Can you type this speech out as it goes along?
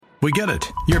We get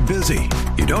it. You're busy.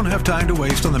 You don't have time to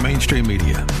waste on the mainstream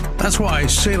media. That's why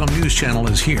Salem News Channel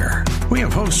is here. We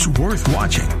have hosts worth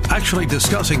watching, actually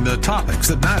discussing the topics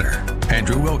that matter.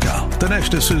 Andrew Wilkow,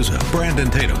 Dinesh D'Souza, Brandon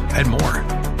Tatum, and more.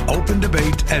 Open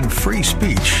debate and free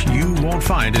speech you won't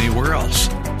find anywhere else.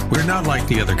 We're not like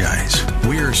the other guys.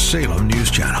 We're Salem News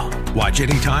Channel. Watch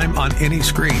anytime on any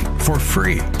screen for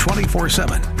free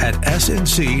 24/7 at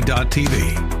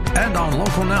snc.tv and on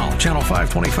Local Now, Channel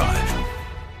 525.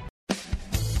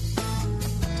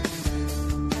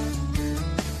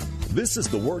 This is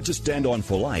the Word to Stand On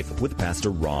for Life with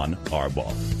Pastor Ron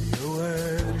Arbaugh. Your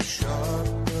word is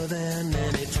sharper than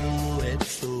any two-edged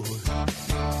sword,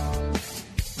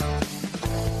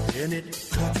 and it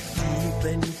cuts deep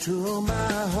into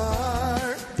my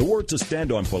heart. The Word to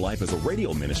Stand On for Life is a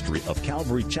radio ministry of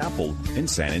Calvary Chapel in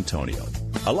San Antonio.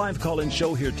 A live call-in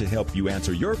show here to help you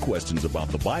answer your questions about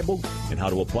the Bible and how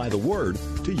to apply the Word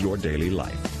to your daily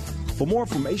life. For more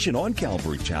information on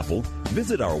Calvary Chapel,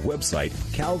 visit our website,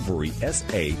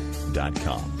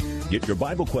 calvarysa.com. Get your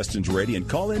Bible questions ready and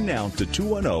call in now to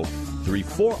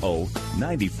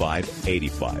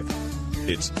 210-340-9585.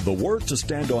 It's The Word to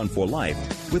Stand On for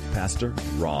Life with Pastor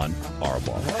Ron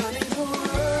Arbaugh.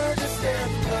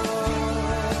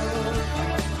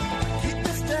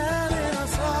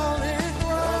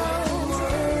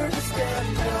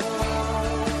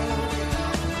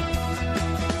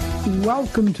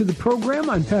 Welcome to the program.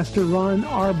 I'm Pastor Ron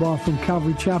Arbaugh from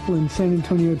Calvary Chapel in San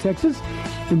Antonio, Texas,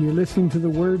 and you're listening to The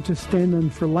Word to Stand On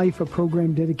for Life, a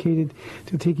program dedicated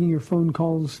to taking your phone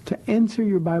calls to answer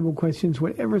your Bible questions,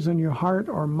 whatever's on your heart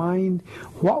or mind,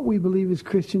 what we believe as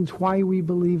Christians, why we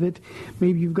believe it.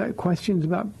 Maybe you've got questions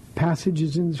about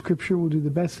passages in the Scripture. We'll do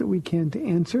the best that we can to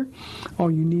answer.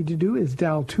 All you need to do is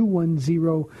dial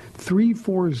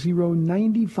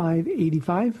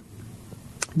 210-340-9585.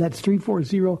 That's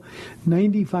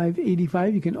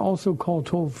 340-9585. You can also call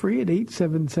toll-free at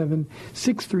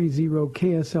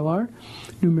 877-630-KSLR.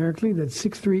 Numerically, that's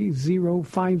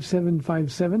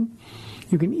 630-5757.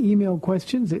 You can email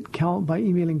questions by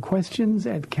emailing questions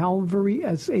at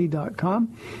calvarysa.com.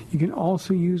 You can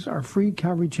also use our free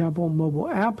Calvary Chapel mobile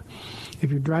app. If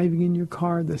you're driving in your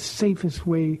car, the safest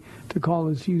way to call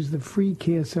is use the free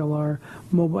KSLR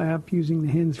mobile app using the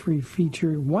hands-free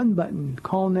feature. One button,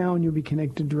 call now, and you'll be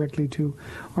connected directly to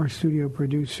our studio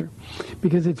producer.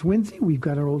 Because it's Wednesday, we've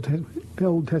got our Old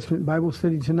Testament Bible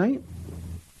study tonight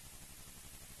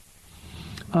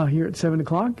here at 7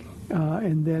 o'clock.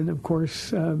 And then, of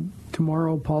course,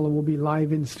 tomorrow Paula will be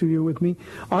live in studio with me.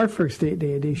 Our first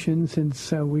 8-day edition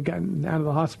since we've gotten out of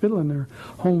the hospital and are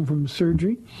home from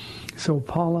surgery. So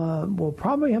Paula will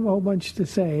probably have a whole bunch to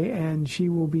say, and she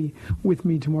will be with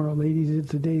me tomorrow. Ladies,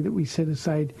 it's a day that we set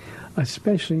aside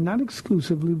especially, not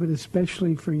exclusively, but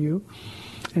especially for you.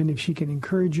 And if she can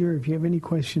encourage you, or if you have any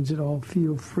questions at all,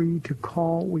 feel free to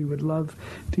call. We would love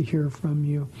to hear from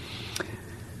you.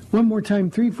 One more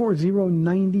time,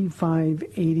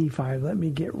 340-9585. Let me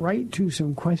get right to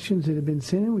some questions that have been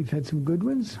sent in. We've had some good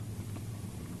ones.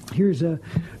 Here's a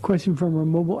question from our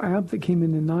mobile app that came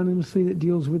in anonymously that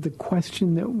deals with the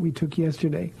question that we took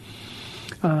yesterday.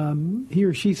 He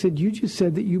or she said, you just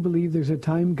said that you believe there's a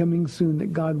time coming soon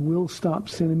that God will stop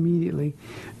sin immediately,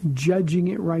 judging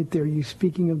it right there. You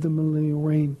speaking of the millennial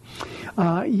reign.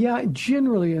 Yeah,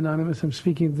 generally, Anonymous, I'm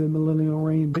speaking of the millennial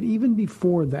reign, but even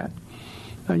before that,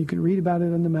 you can read about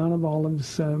it on the Mount of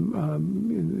Olives,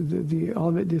 the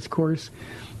Olivet Discourse,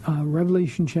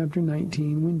 Revelation chapter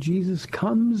 19, when Jesus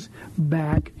comes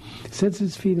back, sets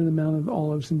his feet on the Mount of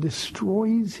Olives, and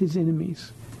destroys his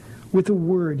enemies. With a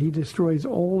word, he destroys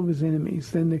all of his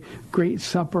enemies. Then the great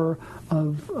supper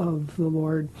of the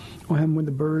Lord will happen when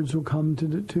the birds will come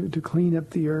to clean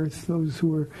up the earth, those who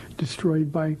were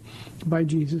destroyed by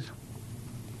Jesus.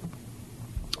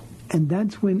 And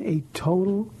that's when a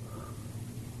total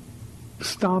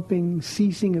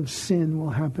ceasing of sin will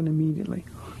happen immediately.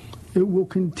 It will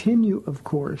continue, of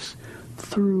course,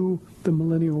 through the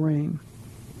millennial reign.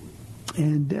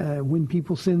 And when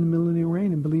people sin in the millennial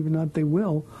reign, and believe it or not, they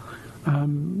will,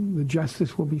 the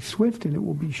justice will be swift, and it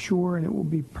will be sure, and it will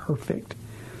be perfect.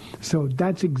 So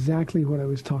that's exactly what I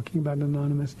was talking about,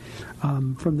 Anonymous.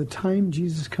 From the time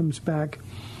Jesus comes back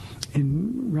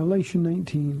in Revelation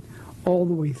 19, all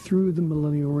the way through the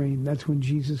millennial reign, that's when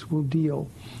Jesus will deal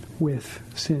with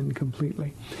sin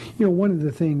completely. You know, one of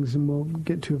the things, and we'll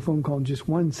get to a phone call in just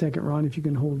 1 second, Ron, if you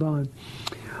can hold on.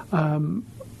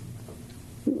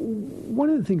 One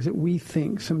of the things that we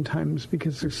think sometimes,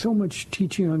 because there's so much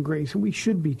teaching on grace, and we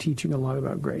should be teaching a lot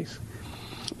about grace,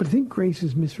 but I think grace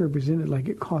is misrepresented like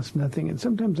it costs nothing. And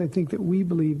sometimes I think that we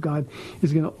believe God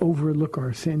is going to overlook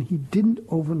our sin. He didn't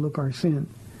overlook our sin.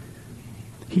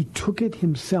 He took it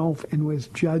himself and was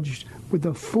judged with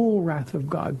the full wrath of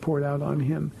God poured out on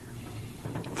him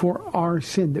for our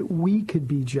sin, that we could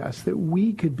be just, that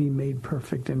we could be made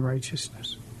perfect in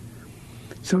righteousness.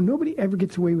 So nobody ever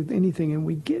gets away with anything, and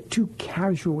we get too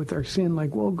casual with our sin,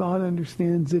 like, well, God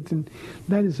understands it, and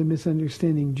that is a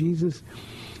misunderstanding. Jesus,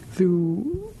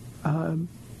 through the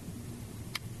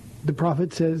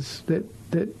prophet, says that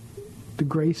the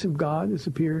grace of God has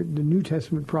appeared, the New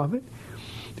Testament prophet,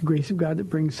 the grace of God that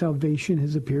brings salvation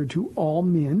has appeared to all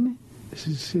men. This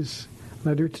is his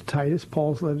letter to Titus,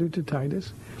 Paul's letter to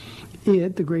Titus.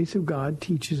 The grace of God,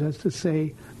 teaches us to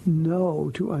say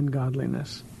no to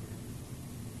ungodliness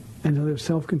and to live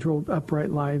self-controlled,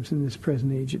 upright lives in this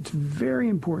present age. It's very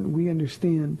important we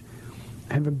understand,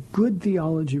 have a good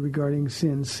theology regarding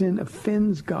sin. Sin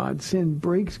offends God. Sin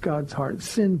breaks God's heart.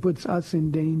 Sin puts us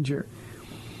in danger.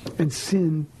 And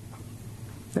sin,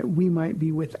 that we might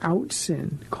be without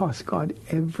sin, costs God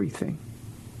everything.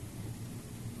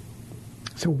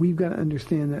 So we've got to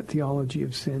understand that theology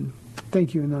of sin.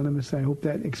 Thank you, Anonymous. I hope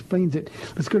that explains it.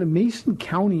 Let's go to Mason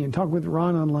County and talk with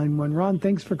Ron on line 1. Ron,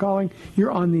 thanks for calling.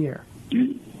 You're on the air.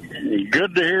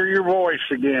 Good to hear your voice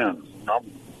again. I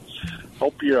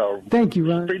hope you Thank you,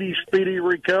 Ron. speedy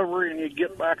recovery, and you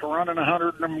get back running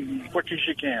 100 as quick as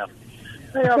you can.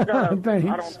 Hey, I've got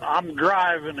Thanks. I'm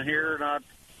driving here, and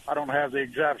I don't have the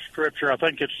exact scripture. I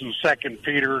think it's in 2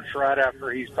 Peter. It's right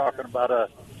after he's talking about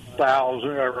 1,000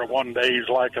 or 1 day is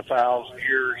like 1,000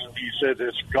 years. He said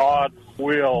it's God's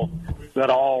will that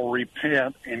all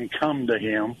repent and come to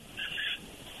Him.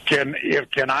 Can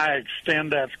I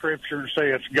extend that scripture and say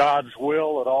it's God's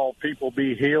will that all people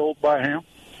be healed by Him?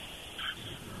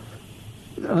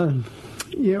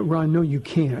 Yeah, Ron, no, you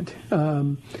can't.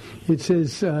 It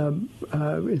says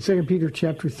in 2 Peter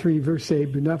chapter 3, verse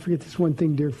 8, "Do not forget this one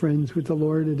thing, dear friends, with the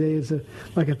Lord a day is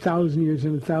like 1,000 years,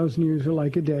 and 1,000 years are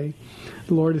like a day.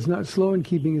 The Lord is not slow in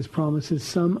keeping His promises.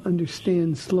 Some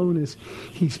understand slowness.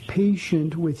 He's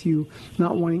patient with you,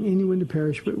 not wanting anyone to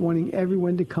perish, but wanting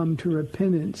everyone to come to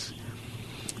repentance."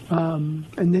 And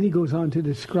then he goes on to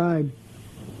describe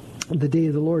the day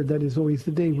of the Lord. That is always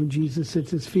the day when Jesus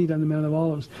sits His feet on the Mount of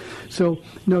Olives. So,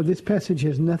 no, this passage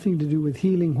has nothing to do with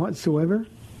healing whatsoever.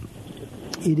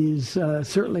 It is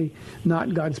certainly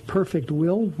not God's perfect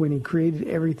will when He created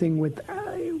everything with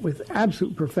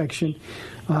absolute perfection,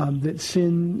 that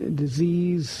sin,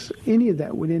 disease, any of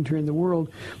that would enter in the world.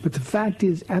 But the fact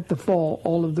is, at the fall,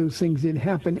 all of those things did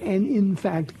happen. And in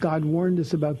fact, God warned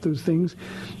us about those things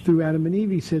through Adam and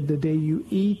Eve. He said, the day you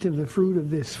eat of the fruit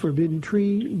of this forbidden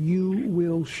tree, you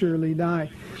will surely die.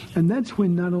 And that's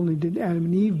when not only did Adam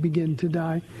and Eve begin to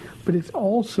die, but it's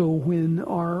also when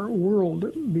our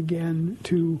world began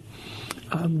to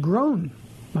groan.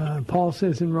 Paul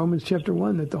says in Romans chapter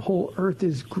 1 that the whole earth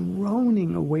is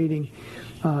groaning, awaiting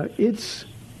its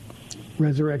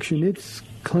resurrection, its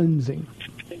cleansing.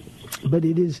 But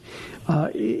it is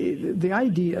the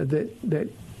idea that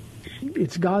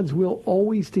it's God's will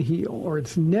always to heal, or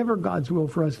it's never God's will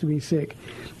for us to be sick,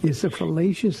 is a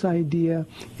fallacious idea.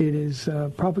 It is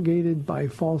propagated by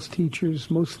false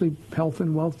teachers, mostly health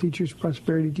and wealth teachers,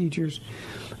 prosperity teachers.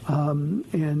 And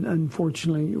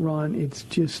unfortunately, Ron, it's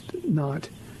just not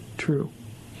true.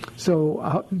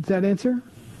 So, does that answer?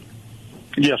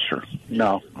 Yes, sir.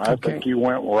 No, I Okay. think you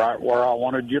went where I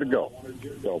wanted you to go.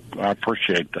 So I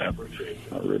appreciate that.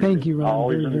 I really Thank do. you, Ron. I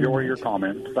always Very, very enjoy much. your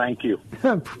comments. Thank you.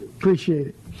 Appreciate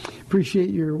it.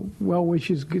 Appreciate your well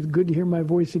wishes. Good to hear my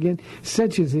voice again.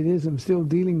 Such as it is, I'm still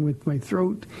dealing with my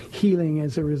throat healing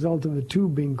as a result of a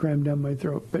tube being crammed down my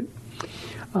throat. But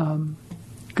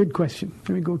good question.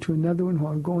 Let me go to another one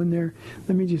while I'm going there.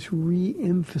 Let me just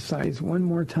re-emphasize one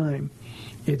more time.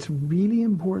 It's really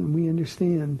important we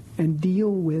understand and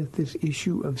deal with this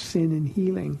issue of sin and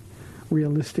healing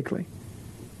realistically.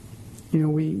 You know,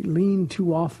 we lean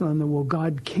too often on well,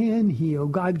 God can heal,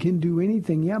 God can do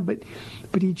anything. Yeah, but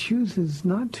He chooses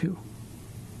not to.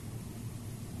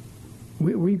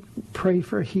 We pray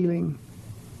for healing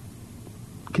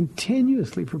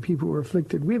continuously for people who are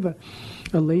afflicted. We have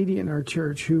a lady in our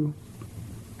church who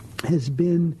has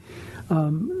been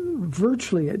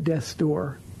virtually at death's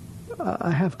door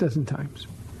a half dozen times.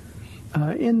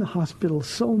 In the hospital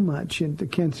so much, in the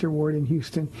cancer ward in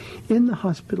Houston, in the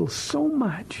hospital so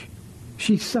much.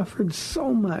 She suffered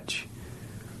so much.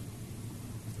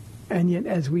 And yet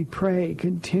as we pray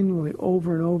continually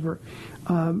over and over,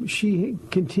 she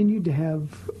continued to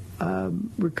have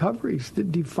recoveries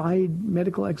that defied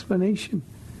medical explanation.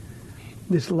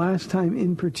 This last time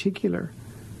in particular,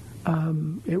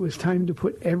 it was time to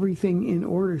put everything in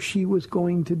order. She was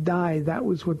going to die. That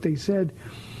was what they said.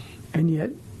 And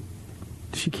yet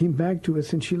she came back to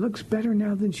us, and she looks better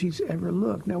now than she's ever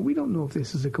looked. Now, we don't know if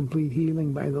this is a complete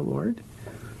healing by the Lord,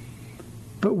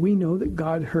 but we know that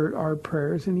God heard our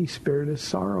prayers, and he spared us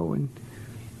sorrow and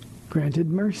granted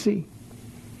mercy.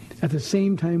 At the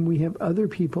same time, we have other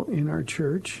people in our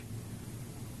church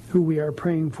who we are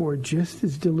praying for just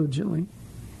as diligently,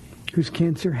 whose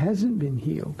cancer hasn't been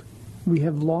healed. We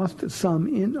have lost some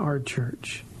in our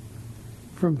church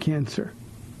from cancer.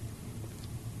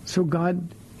 So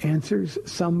God answers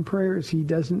some prayers. He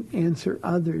doesn't answer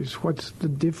others. What's the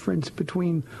difference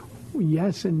between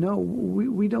yes and no?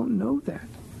 We don't know that.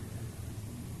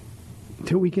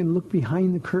 Until we can look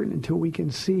behind the curtain, until we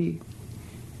can see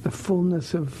the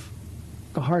fullness of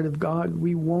the heart of God,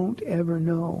 we won't ever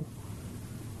know.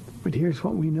 But here's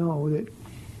what we know, that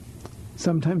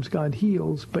sometimes God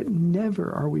heals, but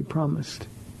never are we promised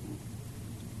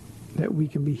that we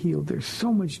can be healed. There's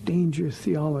so much dangerous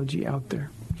theology out there.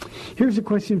 Here's a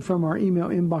question from our email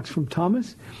inbox from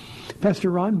Thomas. Pastor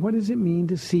Ron, what does it mean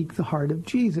to seek the heart of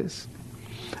Jesus?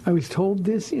 I was told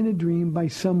this in a dream by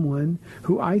someone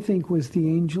who I think was the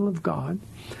angel of God,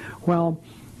 while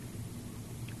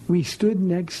we stood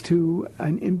next to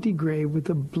an empty grave with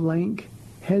a blank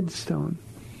headstone.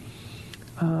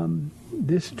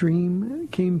 This dream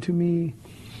came to me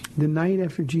the night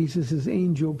after Jesus'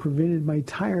 angel prevented my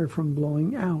tire from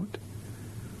blowing out.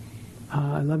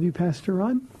 I love you, Pastor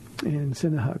Ron, and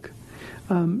send a hug.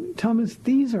 Thomas,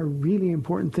 these are really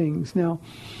important things. Now,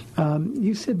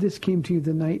 you said this came to you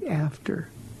the night after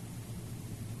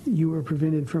you were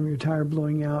prevented from your tire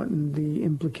blowing out, and the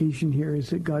implication here is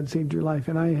that God saved your life.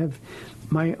 And I have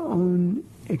my own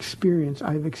experience.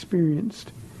 I've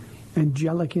experienced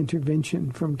angelic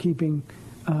intervention from keeping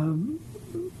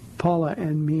Paula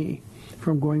and me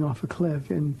from going off a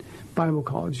cliff in Bible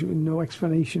college. No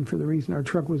explanation for the reason. Our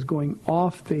truck was going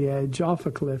off the edge, off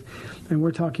a cliff, and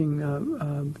we're talking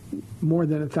more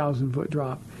than 1,000-foot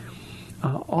drop,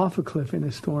 off a cliff in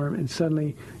a storm, and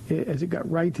suddenly, as it got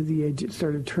right to the edge, it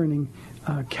started turning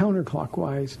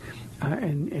counterclockwise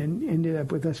and ended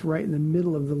up with us right in the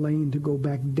middle of the lane to go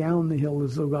back down the hill,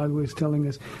 as though God was telling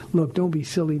us, look, don't be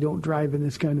silly, don't drive in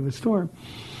this kind of a storm.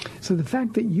 So the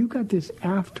fact that you got this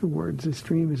afterwards, this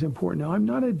dream, is important. Now, I'm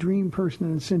not a dream person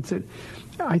in the sense that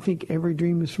I think every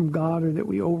dream is from God or that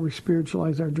we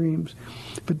over-spiritualize our dreams.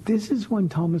 But this is one,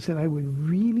 Thomas, that I would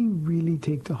really, really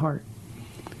take to heart.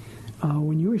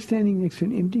 When you were standing next to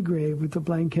an empty grave with a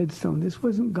blank headstone, this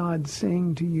wasn't God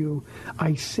saying to you,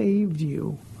 I saved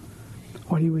you.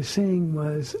 What he was saying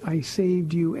was, I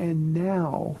saved you, and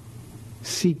now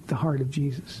seek the heart of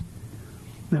Jesus.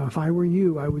 Now, if I were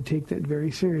you, I would take that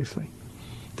very seriously.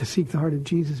 To seek the heart of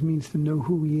Jesus means to know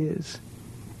who he is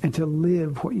and to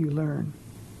live what you learn.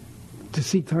 To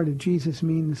seek the heart of Jesus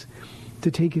means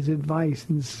to take his advice.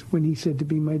 And when he said to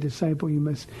be my disciple, you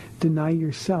must deny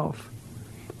yourself,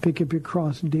 pick up your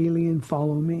cross daily and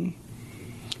follow me.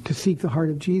 To seek the heart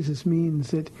of Jesus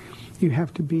means that you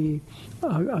have to be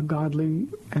a godly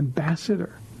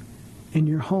ambassador in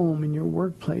your home, in your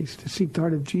workplace. To seek the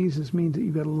heart of Jesus means that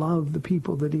you've got to love the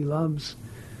people that he loves.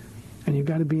 And you've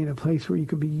got to be in a place where you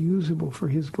can be usable for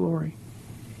his glory.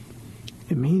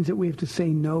 It means that we have to say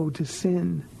no to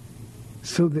sin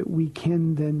so that we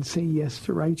can then say yes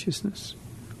to righteousness.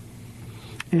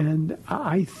 And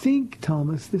I think,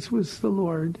 Thomas, this was the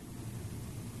Lord,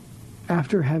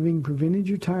 after having prevented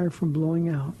your tire from blowing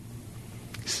out,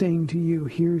 saying to you,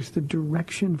 here's the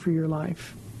direction for your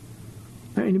life.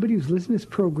 Now, anybody who's listened to this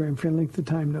program for a length of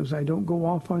time knows I don't go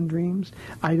off on dreams.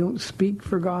 I don't speak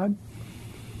for God.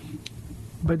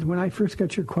 But when I first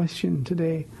got your question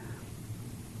today,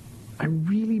 I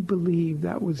really believe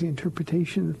that was the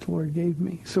interpretation that the Lord gave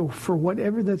me. So for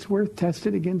whatever that's worth, test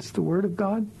it against the Word of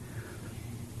God.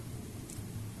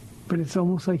 But it's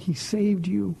almost like he saved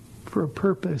you for a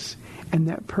purpose, and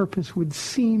that purpose would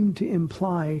seem to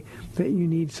imply that you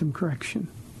need some correction.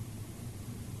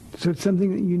 So it's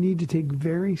something that you need to take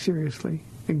very seriously.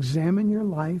 Examine your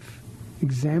life.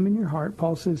 Examine your heart.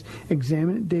 Paul says,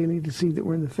 examine it daily to see that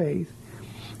we're in the faith.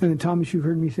 And then, Thomas, you've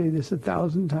heard me say this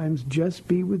 1,000 times, just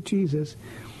be with Jesus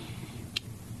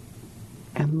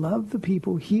and love the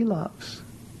people he loves.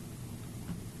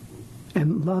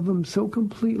 And love them so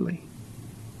completely.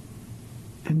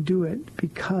 And do it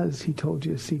because he told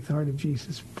you to seek the heart of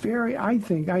Jesus. I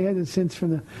think, I had a sense from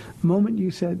the moment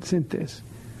you sent this,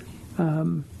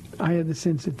 I had the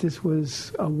sense that this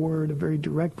was a word, a very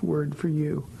direct word for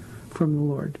you from the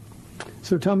Lord.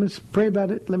 So, Thomas, pray about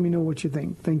it. Let me know what you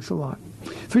think. Thanks a lot.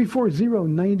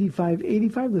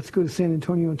 340-9585. Let's go to San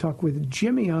Antonio and talk with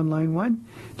Jimmy on line one.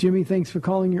 Jimmy, thanks for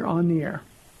calling. You're on the air.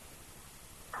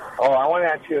 Oh, I want to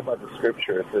ask you about the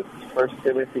scripture. It says 1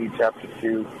 Timothy chapter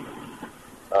 2,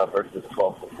 verses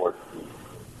 12 to 14.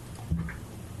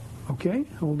 Okay,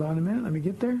 hold on a minute. Let me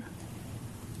get there.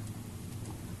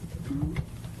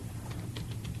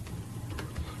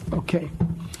 Okay.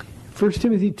 1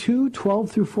 Timothy 2,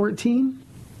 12 through 14.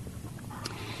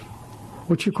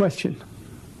 What's your question?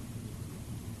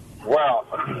 Well,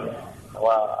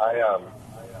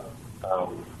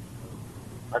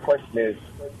 my question is,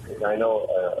 I know,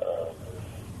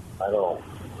 I don't know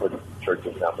what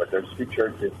churches now, but there's two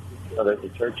churches. So there's a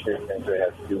church here in Calvary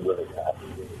that has two women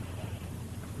pastors.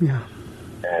 Yeah.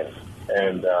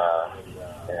 And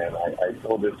I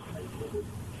told this.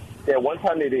 Yeah, one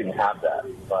time they didn't have that.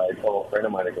 So I told a friend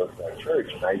of mine to go to that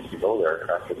church, and I used to go there. And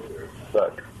I said,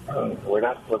 look, we're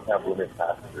not supposed to have women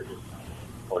pastors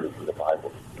according to the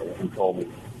Bible. And he told me,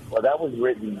 well, that was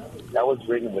written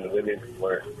when women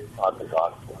were taught the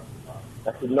gospel.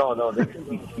 I said, no, they can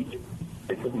be teachers.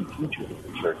 They can be teachers of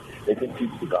the church. They can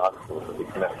teach the gospel, but they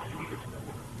cannot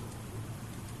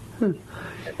teach.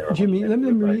 Jimmy, let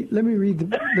me read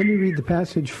the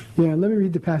passage. Yeah, let me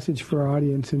read the passage for our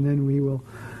audience, and then we will.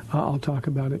 I'll talk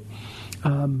about it.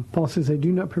 Paul says, "I do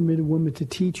not permit a woman to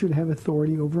teach or to have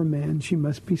authority over a man. She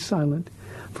must be silent.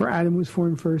 For Adam was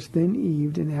formed first, then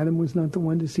Eve, and Adam was not the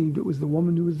one deceived. It was the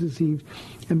woman who was deceived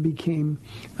and became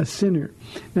a sinner."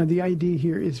 Now, the idea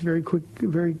here is very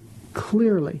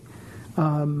clearly.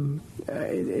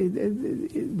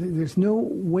 There's no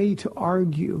way to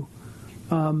argue.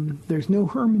 There's no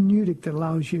hermeneutic that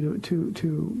allows you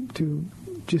to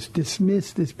just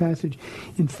dismiss this passage.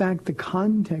 In fact, the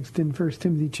context in 1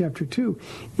 Timothy chapter 2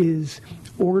 is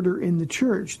order in the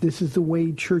church. This is the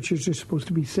way churches are supposed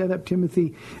to be set up.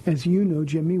 Timothy, as you know,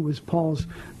 Jimmy, was Paul's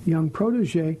young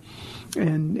protege,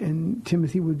 and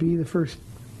Timothy would be the first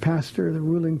pastor, the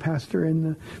ruling pastor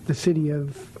in the city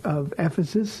of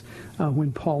Ephesus.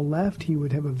 When Paul left, he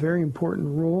would have a very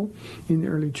important role in the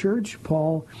early church.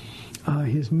 Paul,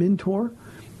 his mentor,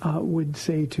 would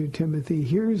say to Timothy,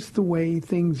 here's the way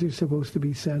things are supposed to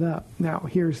be set up. Now,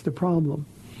 here's the problem.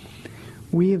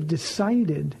 We have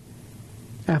decided,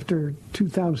 after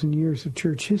 2,000 years of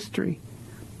church history,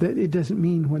 that it doesn't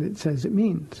mean what it says it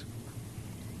means.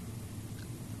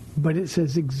 But it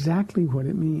says exactly what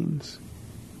it means.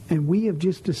 And we have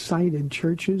just decided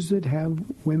churches that have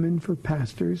women for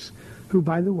pastors, who,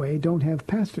 by the way, don't have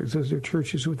pastors. Those are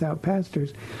churches without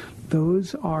pastors.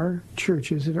 Those are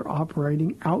churches that are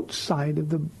operating outside of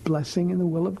the blessing and the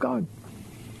will of God.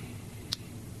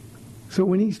 So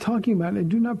when he's talking about, I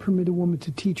do not permit a woman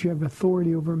to teach or have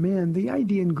authority over a man, the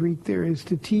idea in Greek there is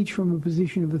to teach from a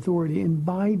position of authority. And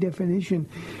by definition,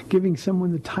 giving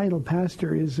someone the title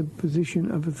pastor is a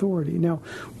position of authority. Now,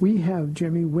 we have,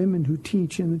 Jimmy, women who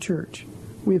teach in the church.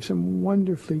 We have some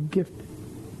wonderfully gifted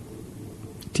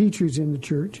teachers in the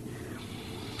church.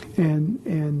 And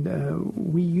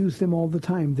we use them all the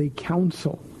time. They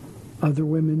counsel other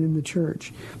women in the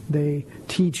church. They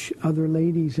teach other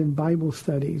ladies in Bible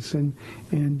studies, and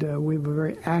we have a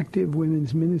very active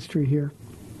women's ministry here.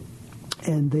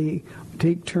 And they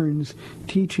take turns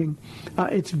teaching.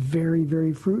 It's very,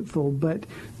 very fruitful, but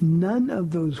none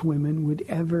of those women would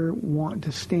ever want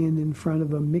to stand in front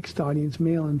of a mixed audience,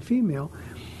 male and female,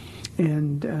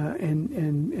 and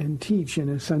teach in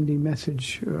a Sunday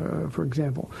message, for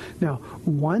example. Now,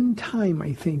 one time,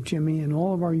 I think, Jimmy, in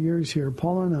all of our years here,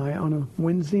 Paul and I, on a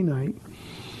Wednesday night,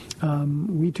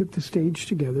 we took the stage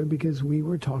together because we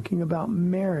were talking about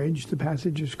marriage. The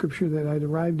passage of Scripture that I'd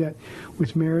arrived at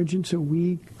was marriage, and so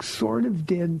we sort of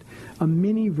did a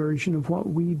mini version of what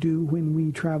we do when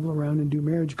we travel around and do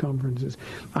marriage conferences.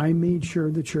 I made sure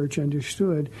the church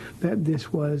understood that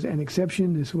this was an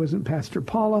exception. This wasn't Pastor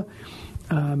Paula.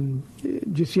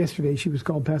 Just yesterday, she was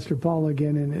called Pastor Paula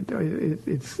again, and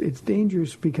it's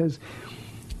dangerous because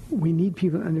we need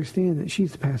people to understand that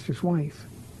she's the pastor's wife.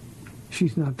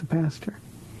 She's not the pastor.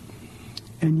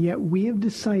 And yet we have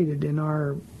decided in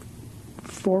our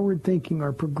forward thinking,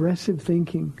 our progressive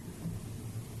thinking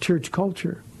church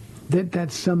culture, that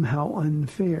that's somehow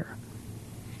unfair.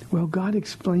 Well, God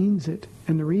explains it.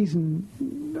 And the reason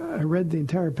I read the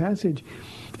entire passage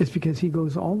is because he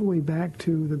goes all the way back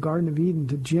to the Garden of Eden,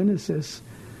 to Genesis,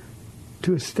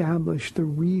 to establish the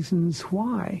reasons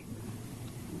why.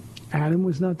 Adam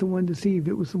was not the one deceived.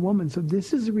 It was the woman. So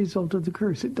this is a result of the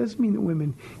curse. It doesn't mean that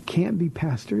women can't be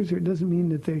pastors, or it doesn't mean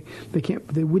that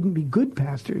they wouldn't be good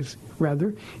pastors.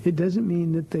 Rather, it doesn't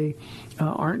mean that they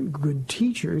aren't good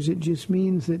teachers. It just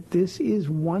means that this is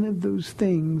one of those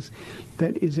things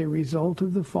that is a result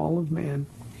of the fall of man.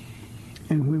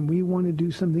 And when we want to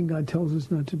do something God tells us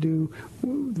not to do,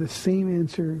 the same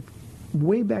answer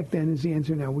way back then is the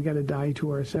answer now. We got to die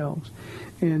to ourselves.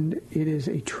 And it is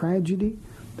a tragedy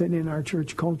that in our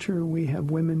church culture we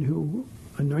have women who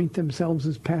anoint themselves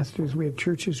as pastors. We have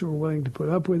churches who are willing to put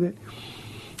up with it.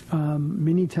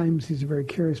 Many times these are very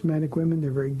charismatic women.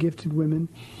 They're very gifted women.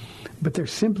 But they're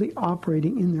simply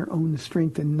operating in their own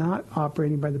strength and not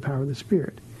operating by the power of the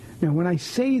Spirit. Now, when I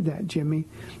say that, Jimmy,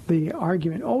 the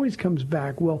argument always comes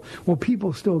back, well,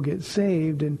 people still get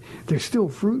saved and there's still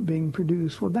fruit being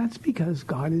produced. Well, that's because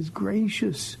God is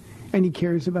gracious and he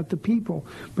cares about the people.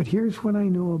 But here's what I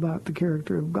know about the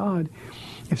character of God.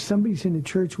 If somebody's in a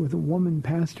church with a woman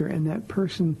pastor and that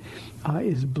person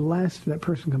is blessed, that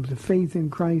person comes to faith in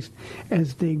Christ,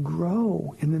 as they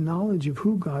grow in the knowledge of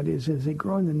who God is, as they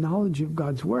grow in the knowledge of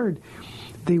God's Word,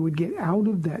 they would get out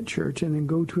of that church and then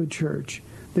go to a church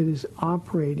that is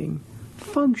operating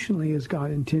functionally as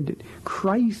God intended.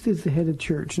 Christ is the head of the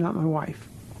church, not my wife.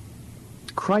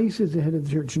 Christ is the head of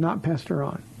the church, not Pastor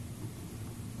Ron.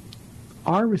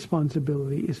 Our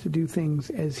responsibility is to do things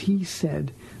as he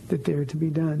said that they're to be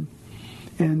done.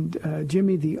 And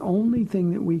Jimmy, the only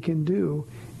thing that we can do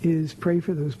is pray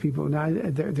for those people. Now,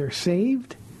 they're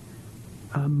saved.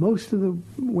 Most of the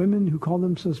women who call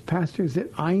themselves pastors that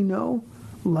I know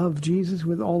love Jesus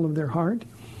with all of their heart.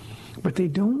 But they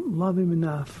don't love him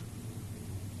enough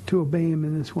to obey him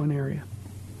in this one area.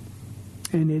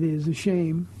 And it is a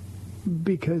shame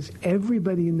because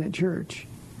everybody in that church,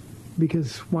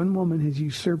 because one woman has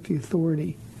usurped the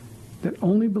authority that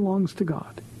only belongs to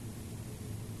God,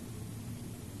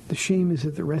 the shame is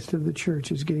that the rest of the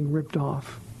church is getting ripped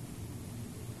off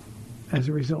as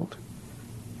a result.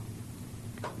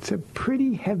 It's a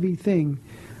pretty heavy thing,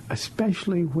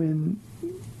 especially when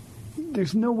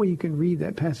there's no way you can read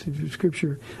that passage of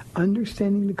Scripture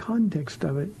understanding the context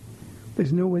of it.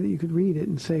 There's no way that you could read it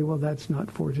and say, well, that's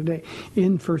not for today.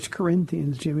 In 1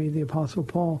 Corinthians, Jimmy, the Apostle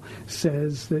Paul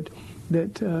says that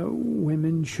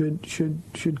women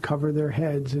should cover their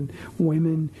heads and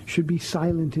women should be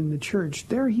silent in the church.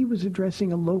 There he was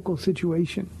addressing a local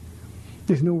situation.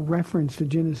 There's no reference to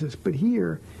Genesis. But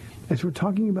here, as we're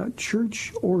talking about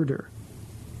church order,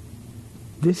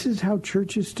 this is how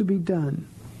church is to be done.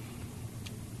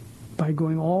 By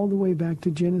going all the way back to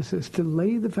Genesis to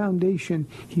lay the foundation,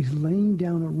 he's laying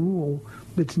down a rule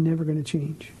that's never going to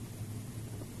change.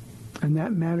 And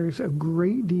that matters a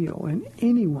great deal. And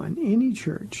anyone, any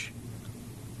church,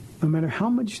 no matter how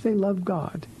much they love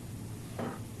God,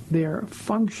 they are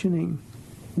functioning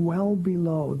well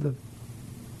below the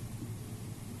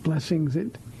blessings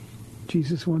that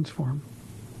Jesus wants for them.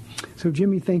 So,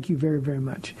 Jimmy, thank you very, very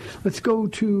much. Let's go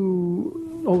to...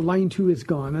 line 2 is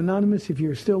gone. Anonymous, if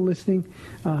you're still listening,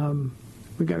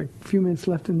 we've got a few minutes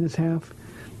left in this half.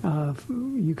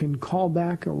 You can call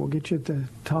back or we'll get you at the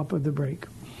top of the break.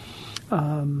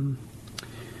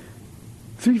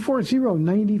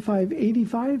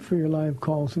 340-9585 for your live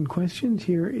calls and questions.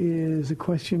 Here is a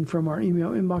question from our email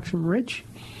inbox from Rich.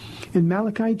 In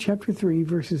Malachi chapter 3,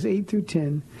 verses 8 through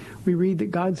 10, we read that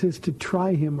God says to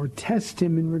try him or test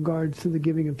him in regards to the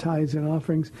giving of tithes and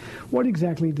offerings. What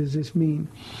exactly does this mean?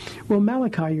 Well,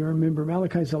 Malachi, you remember,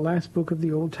 Malachi is the last book of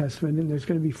the Old Testament, and there's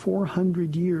going to be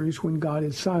 400 years when God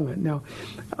is silent. Now,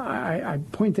 I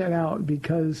point that out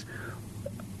because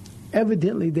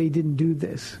evidently they didn't do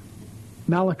this.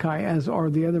 Malachi, as are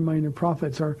the other minor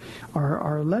prophets, are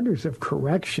letters of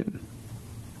correction.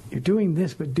 You're doing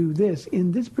this, but do this.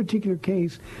 In this particular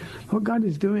case, what God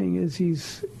is doing is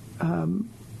he's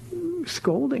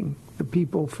scolding the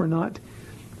people for not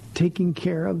taking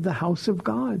care of the house of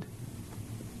God.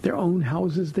 Their own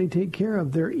houses they take care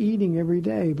of. They're eating every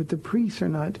day, but the priests are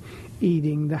not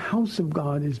eating. The house of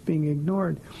God is being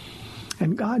ignored.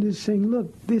 And God is saying,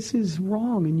 look, this is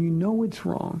wrong, and you know it's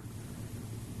wrong.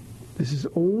 This is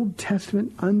Old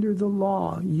Testament under the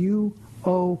law. You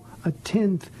owe a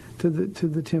tenth to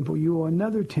the temple. You owe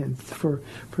another tenth for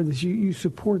this. You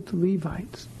support the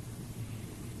Levites.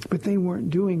 But they weren't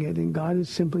doing it, and God is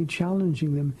simply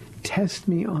challenging them. Test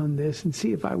me on this and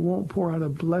see if I won't pour out a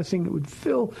blessing that would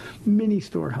fill many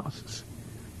storehouses.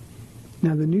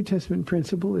 Now, the New Testament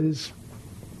principle is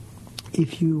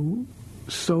if you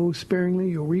sow sparingly,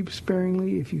 you'll reap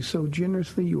sparingly. If you sow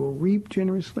generously, you will reap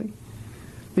generously.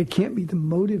 It can't be the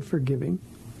motive for giving.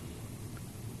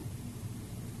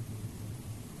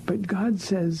 But God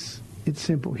says, it's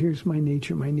simple. Here's my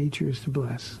nature. My nature is to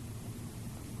bless.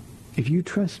 If you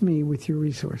trust me with your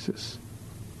resources,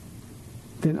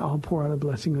 then I'll pour out a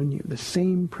blessing on you. The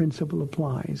same principle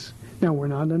applies. Now, we're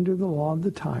not under the law of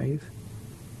the tithe.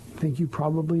 I think you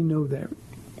probably know that,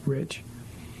 Rich.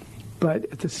 But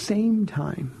at the same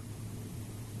time,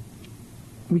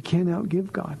 we can't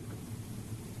outgive God.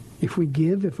 If we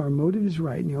give, if our motive is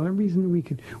right, and the only reason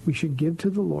we should give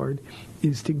to the Lord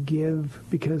is to give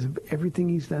because of everything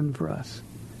he's done for us,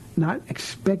 not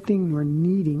expecting or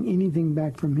needing anything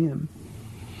back from him.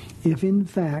 If in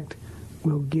fact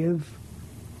we'll give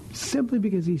simply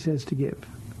because he says to give.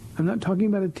 I'm not talking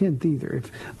about a tenth either.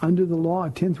 If under the law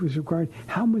a tenth was required,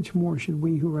 how much more should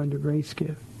we who are under grace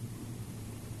give?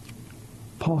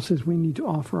 Paul says we need to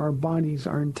offer our bodies,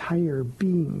 our entire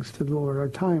beings to the Lord, our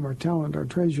time, our talent, our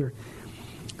treasure.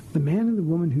 The man or the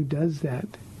woman who does that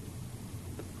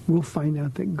will find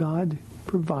out that God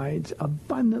provides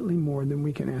abundantly more than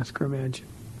we can ask or imagine.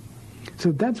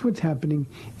 So that's what's happening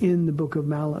in the book of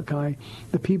Malachi.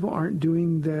 The people aren't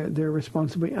doing their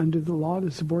responsibility under the law to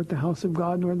support the house of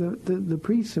God nor the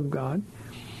priests of God.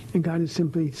 And God is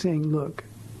simply saying, look,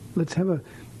 let's have a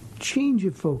change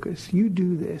of focus. You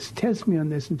do this. Test me on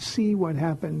this and see what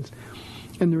happens.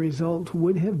 And the result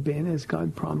would have been, as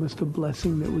God promised, a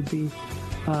blessing that would be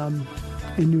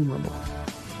innumerable.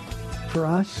 For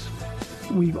us,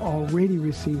 we've already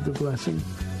received the blessing,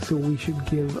 so we should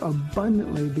give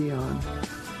abundantly beyond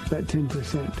that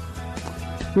 10%.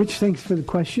 Rich, thanks for the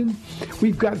question.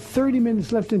 We've got 30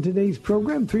 minutes left in today's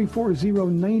program,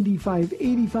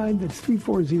 340-9585. That's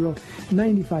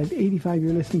 340-9585.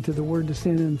 You're listening to The Word to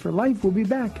Stand On for Life. We'll be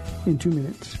back in 2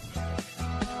 minutes.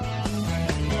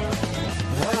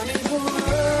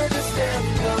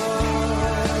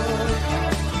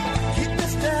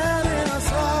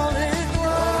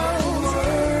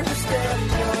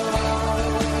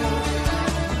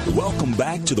 Welcome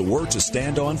back to the Word to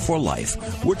Stand On for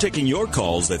Life. We're taking your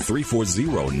calls at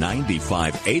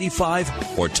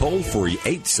 340-9585 or toll free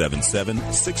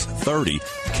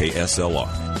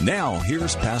 877-630-KSLR. Now,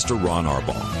 here's Pastor Ron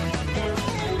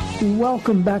Arbaugh.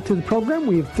 Welcome back to the program.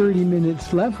 We have 30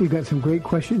 minutes left. We've got some great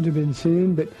questions have been sent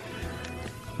in, but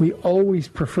we always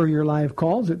prefer your live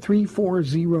calls at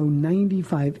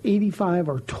 340-9585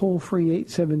 or toll-free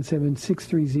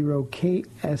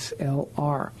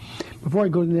 877-630-KSLR. Before I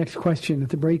go to the next question, at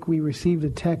the break we received a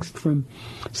text from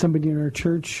somebody in our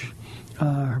church.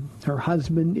 Her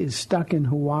husband is stuck in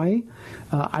Hawaii.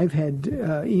 I've had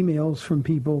emails from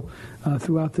people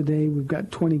throughout the day. We've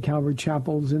got 20 Calvary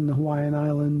chapels in the Hawaiian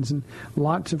Islands and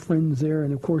lots of friends there.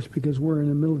 And, of course, because we're in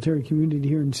a military community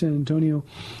here in San Antonio,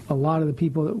 a lot of the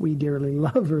people that we dearly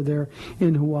love are there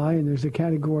in Hawaii. And there's a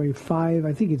Category 5.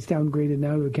 I think it's downgraded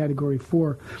now to a Category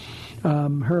 4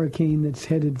 hurricane that's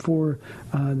headed for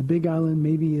the Big Island,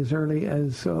 maybe as early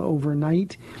as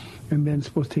overnight, and then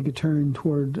supposed to take a turn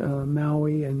toward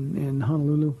Maui and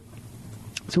Honolulu.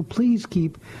 So please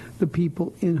keep the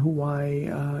people in Hawaii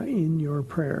in your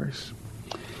prayers.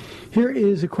 Here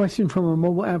is a question from our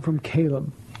mobile app from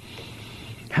Caleb.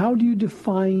 How do you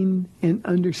define and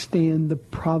understand the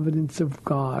providence of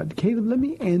God? Caleb, let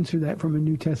me answer that from a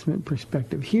New Testament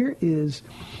perspective. Here is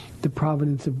the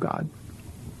providence of God.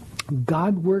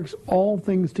 God works all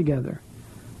things together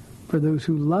for those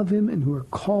who love him and who are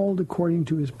called according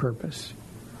to his purpose.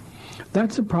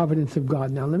 That's the providence of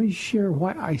God. Now, let me share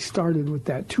why I started with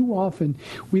that. Too often,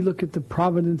 we look at the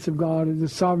providence of God or the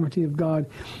sovereignty of God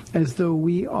as though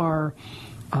we are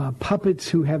puppets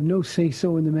who have no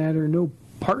say-so in the matter, no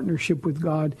partnership with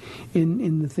God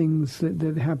in the things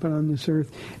that happen on this earth.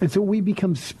 And so we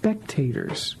become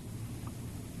spectators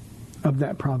of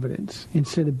that providence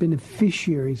instead of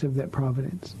beneficiaries of that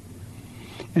providence.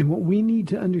 And what we need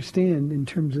to understand in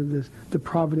terms of the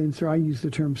providence, or I use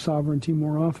the term sovereignty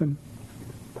more often,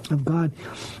 of God,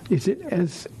 is that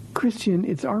as Christian,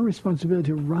 it's our responsibility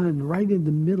to run right in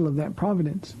the middle of that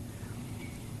providence.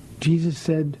 Jesus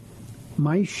said,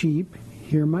 my sheep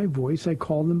hear my voice, I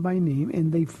call them by name,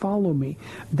 and they follow me.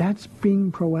 That's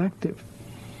being proactive.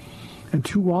 And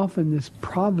too often this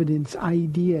providence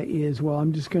idea is, well,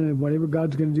 I'm just going to, whatever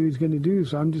God's going to do, he's going to do,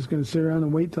 so I'm just going to sit around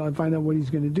and wait till I find out what he's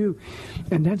going to do.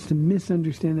 And that's to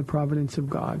misunderstand the providence of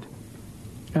God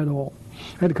at all.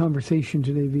 I had a conversation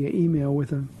today via email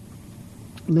with a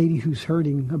lady who's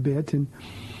hurting a bit and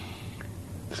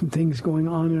some things going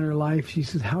on in her life. She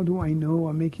says, how do I know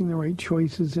I'm making the right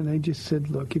choices? And I just said,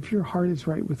 look, if your heart is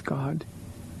right with God,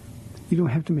 you don't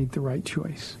have to make the right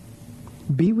choice.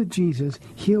 Be with Jesus.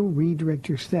 He'll redirect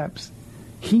your steps.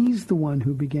 He's the one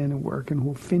who began a work and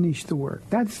will finish the work.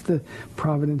 That's the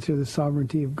providence or the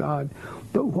sovereignty of God.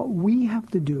 But what we have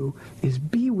to do is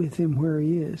be with him where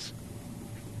he is.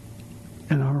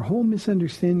 And our whole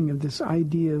misunderstanding of this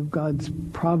idea of God's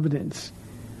providence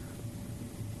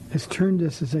has turned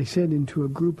us, as I said, into a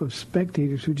group of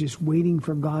spectators who are just waiting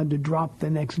for God to drop the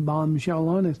next bombshell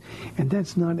on us. And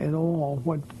that's not at all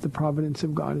what the providence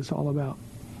of God is all about.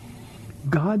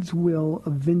 God's will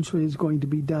eventually is going to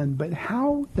be done, but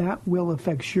how that will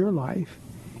affects your life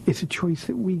is a choice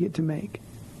that we get to make.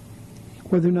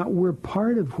 Whether or not we're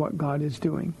part of what God is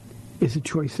doing is a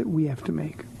choice that we have to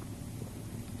make.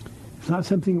 It's not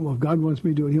something, well, if God wants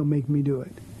me to do it, he'll make me do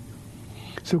it.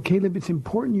 So, Caleb, it's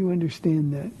important you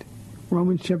understand that.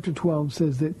 Romans chapter 12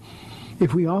 says that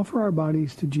if we offer our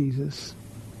bodies to Jesus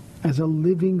as a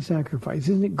living sacrifice,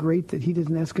 isn't it great that he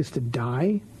doesn't ask us to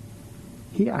die?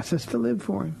 He asks us to live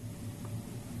for him.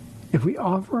 If we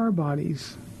offer our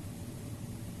bodies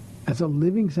as a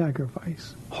living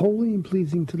sacrifice, holy and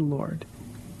pleasing to the Lord,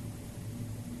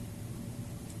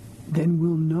 then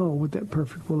we'll know what that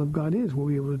perfect will of God is. We'll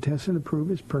be able to test and approve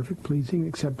his perfect, pleasing,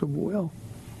 acceptable will.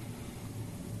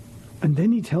 And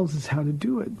then he tells us how to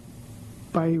do it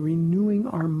by renewing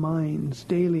our minds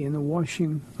daily in the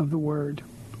washing of the Word.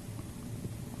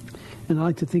 And I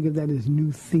like to think of that as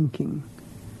new thinking.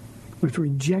 We have to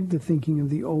reject the thinking of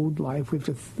the old life. We have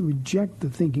to reject the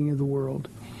thinking of the world.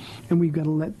 And we've got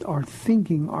to let our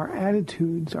thinking, our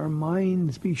attitudes, our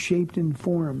minds be shaped and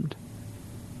formed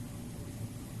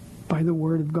by the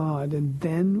Word of God. And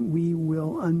then we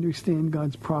will understand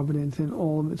God's providence in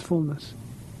all of its fullness.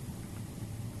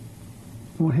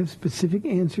 We won't have specific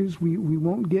answers. We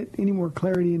won't get any more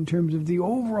clarity in terms of the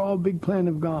overall big plan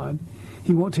of God.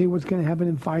 He won't tell you what's going to happen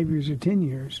in 5 years or 10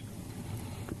 years.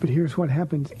 But here's what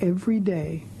happens every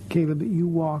day, Caleb, that you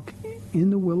walk in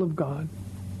the will of God.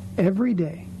 Every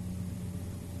day.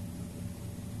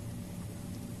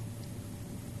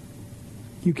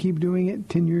 You keep doing it,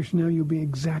 10 years from now, you'll be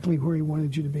exactly where he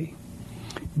wanted you to be.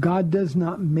 God does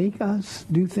not make us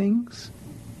do things.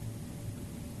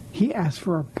 He asks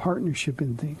for our partnership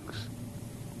in things.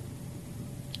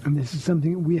 And this is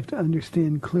something that we have to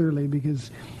understand clearly, because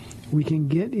we can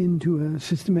get into a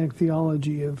systematic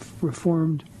theology of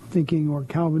Reformed thinking or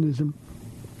Calvinism,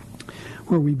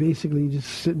 where we basically just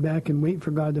sit back and wait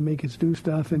for God to make us do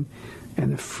stuff, and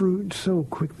the fruit so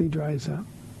quickly dries up.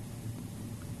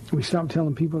 We stop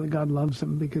telling people that God loves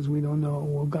them because we don't know.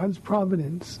 Well, God's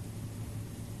providence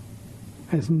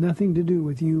has nothing to do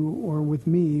with you or with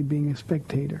me being a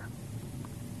spectator.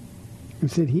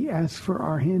 Instead, he asks for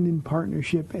our hand in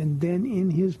partnership, and then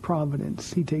in his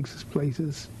providence, he takes us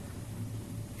places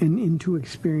and into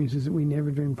experiences that we never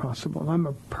dreamed possible. I'm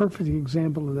a perfect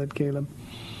example of that, Caleb.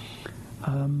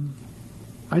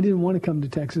 I didn't want to come to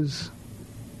Texas,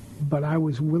 but I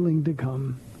was willing to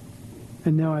come.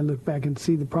 And now I look back and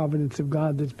see the providence of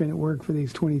God that's been at work for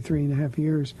these 23 and a half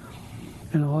years.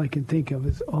 And all I can think of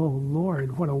is, oh,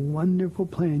 Lord, what a wonderful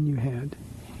plan you had.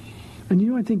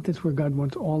 And I think that's where God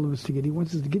wants all of us to get. He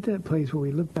wants us to get to that place where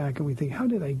we look back and we think, how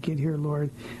did I get here,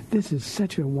 Lord? This is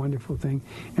such a wonderful thing.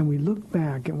 And we look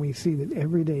back and we see that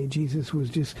every day Jesus was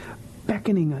just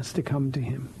beckoning us to come to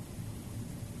him,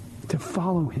 to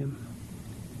follow him.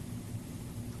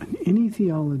 And any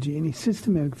theology, any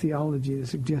systematic theology that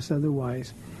suggests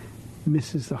otherwise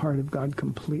misses the heart of God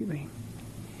completely.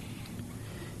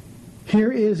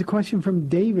 Here is a question from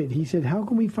David. He said, how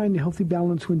can we find a healthy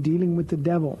balance when dealing with the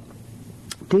devil?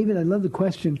 David, I love the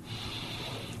question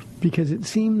because it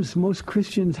seems most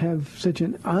Christians have such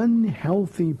an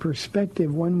unhealthy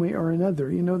perspective one way or another.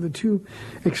 The two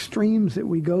extremes that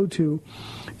we go to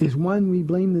is, one, we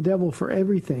blame the devil for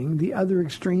everything. The other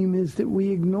extreme is that we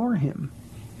ignore him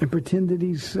and pretend that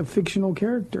he's a fictional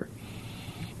character.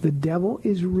 The devil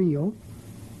is real.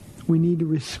 We need to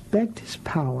respect his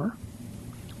power.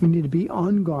 We need to be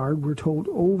on guard. We're told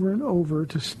over and over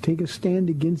to take a stand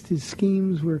against his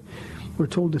schemes. We're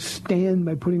told to stand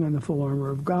by putting on the full armor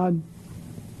of God.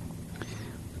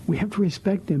 We have to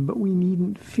respect him, but we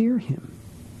needn't fear him.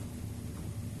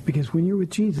 Because when you're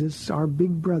with Jesus, our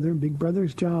big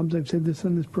brother's jobs, I've said this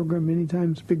on this program many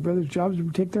times, big brother's jobs to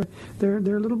protect their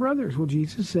little brothers. Well,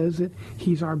 Jesus says that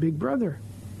he's our big brother.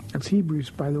 That's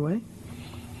Hebrews, by the way.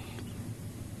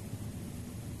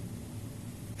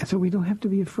 And so we don't have to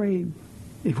be afraid.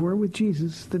 If we're with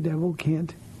Jesus, the devil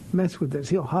can't mess with us.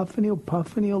 He'll huff and he'll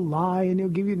puff and he'll lie and he'll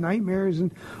give you nightmares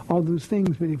and all those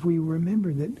things. But if we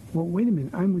remember that, well, wait a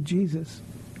minute, I'm with Jesus.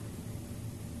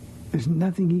 There's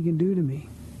nothing he can do to me.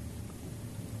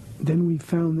 Then we've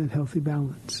found that healthy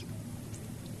balance.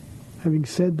 Having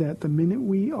said that, the minute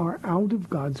we are out of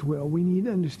God's will, we need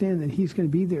to understand that he's going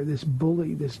to be there, this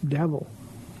bully, this devil.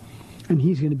 And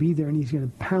he's going to be there, and he's going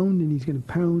to pound, and he's going to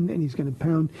pound, and he's going to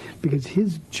pound, because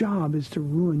his job is to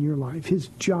ruin your life. His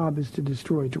job is to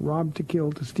destroy, to rob, to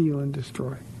kill, to steal, and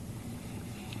destroy.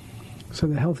 So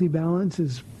the healthy balance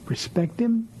is respect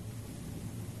him,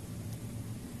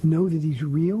 know that he's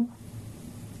real,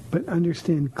 but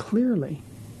understand clearly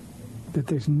that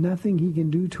there's nothing he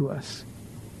can do to us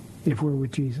if we're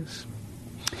with Jesus.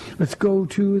 Let's go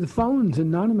to the phones.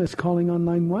 Anonymous calling on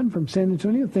line 1 from San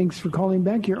Antonio. Thanks for calling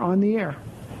back. You're on the air.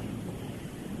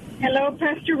 Hello,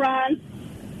 Pastor Ron.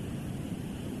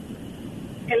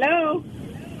 Hello.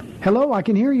 Hello, I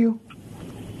can hear you.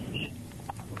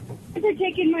 Thanks for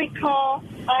taking my call.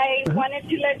 I wanted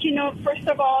to let you know, first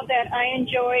of all, that I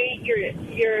enjoy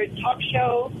your talk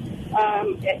show.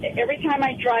 Every time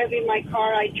I drive in my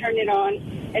car, I turn it on,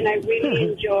 and I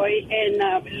really enjoy and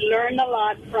learn a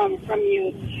lot from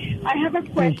you. I have a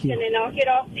question, and I'll get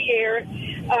off the air.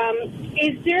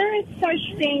 Is there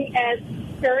such thing as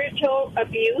spiritual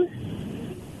abuse?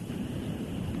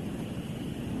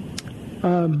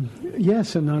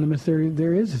 Yes, Anonymous,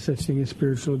 there is a such thing as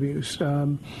spiritual abuse.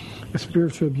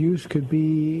 Spiritual abuse could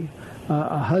be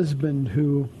a husband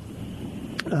who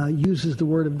uses the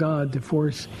Word of God to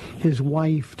force his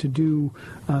wife to do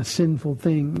sinful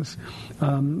things.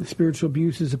 Spiritual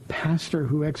abuse is a pastor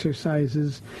who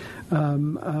exercises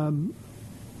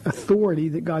authority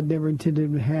that God never intended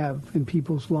him to have in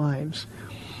people's lives.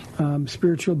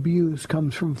 Spiritual abuse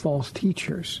comes from false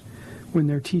teachers when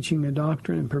they're teaching a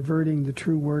doctrine and perverting the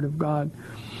true Word of God.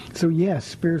 So yes,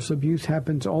 spiritual abuse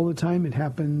happens all the time. It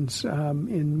happens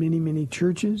in many, many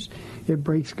churches. It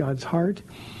breaks God's heart.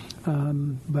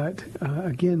 But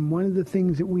again, one of the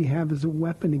things that we have as a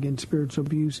weapon against spiritual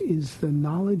abuse is the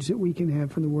knowledge that we can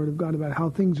have from the Word of God about how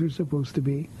things are supposed to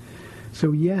be.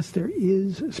 So yes, there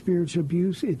is spiritual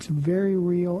abuse. It's very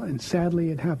real, and sadly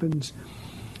it happens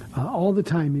all the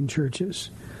time in churches.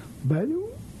 But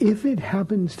if it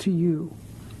happens to you,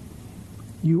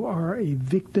 you are a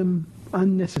victim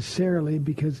unnecessarily,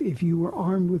 because if you were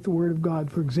armed with the Word of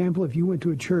God, for example, if you went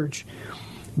to a church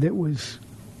that was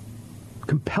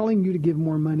compelling you to give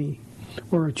more money,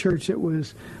 or a church that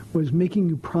was making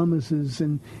you promises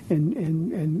and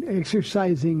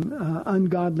exercising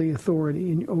ungodly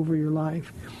authority over your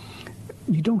life,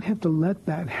 you don't have to let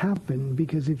that happen,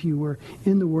 because if you were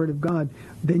in the Word of God,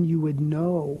 then you would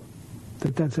know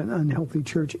that that's an unhealthy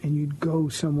church and you'd go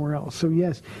somewhere else. So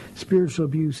yes, spiritual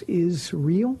abuse is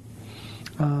real.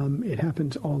 It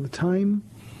happens all the time,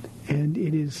 and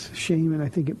it is shame, and I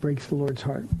think it breaks the Lord's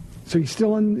heart. So you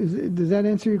still on? Does that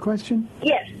answer your question?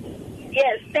 Yes.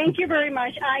 Thank you very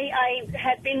much. I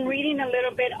had been reading a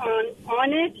little bit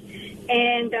on it,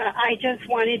 and I just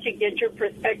wanted to get your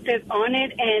perspective on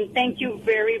it. And thank you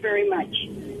very, very much.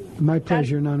 My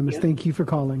pleasure, Anonymous. Thank you for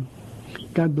calling.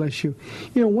 God bless you.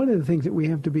 You know, one of the things that we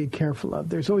have to be careful of,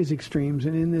 there's always extremes,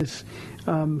 and in this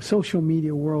social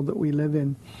media world that we live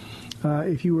in,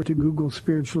 if you were to Google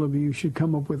spiritual abuse, you'd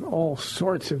come up with all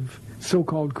sorts of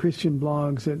so-called Christian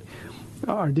blogs that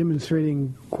are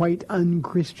demonstrating quite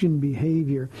un-Christian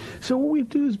behavior. So what we have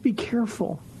to do is be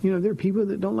careful. You know, there are people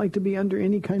that don't like to be under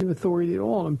any kind of authority at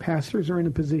all, and pastors are in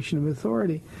a position of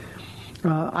authority.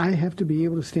 I have to be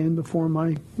able to stand before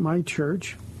my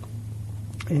church,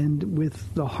 and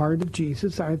with the heart of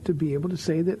Jesus, I have to be able to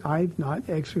say that I've not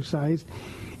exercised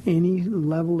any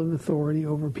level of authority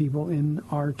over people in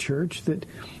our church that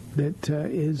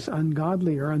is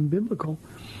ungodly or unbiblical.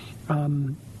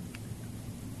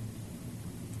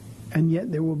 And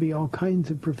yet there will be all kinds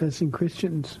of professing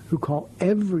Christians who call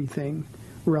everything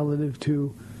relative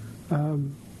to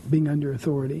being under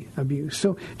authority abuse.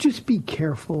 So just be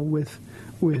careful with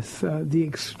the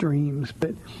extremes.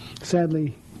 But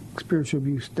sadly, spiritual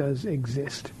abuse does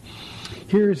exist.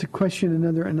 Here's a question,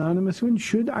 another anonymous one.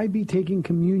 Should I be taking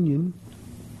communion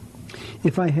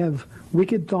if I have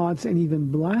wicked thoughts and even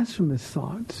blasphemous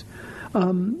thoughts?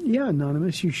 Yeah,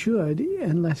 anonymous, you should,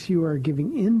 unless you are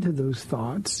giving in to those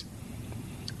thoughts,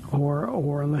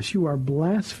 or unless you are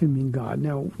blaspheming God.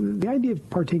 Now, the idea of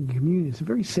partaking communion is a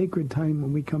very sacred time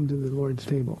when we come to the Lord's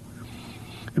table.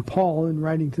 And Paul, in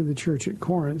writing to the church at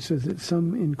Corinth, says that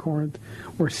some in Corinth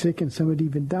were sick and some had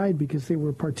even died because they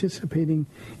were participating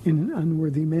in an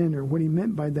unworthy manner. What he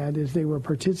meant by that is they were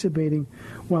participating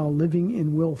while living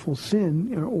in willful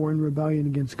sin or in rebellion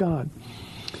against God.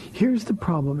 Here's the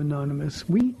problem, Anonymous.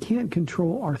 We can't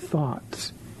control our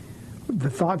thoughts, the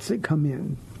thoughts that come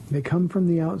in. They come from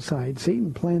the outside.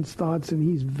 Satan plants thoughts, and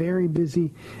he's very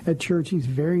busy at church. He's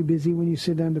very busy when you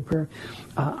sit down to prayer.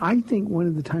 I think one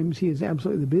of the times he is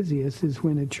absolutely the busiest is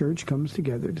when a church comes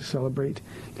together to celebrate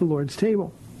the Lord's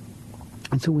table.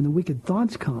 And so when the wicked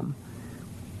thoughts come,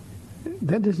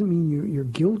 that doesn't mean you're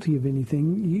guilty of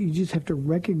anything. You just have to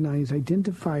recognize,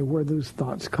 identify where those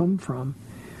thoughts come from.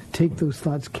 Take those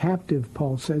thoughts captive,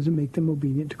 Paul says, and make them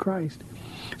obedient to Christ.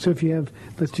 So if you have,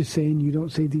 let's just say, and you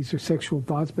don't say these are sexual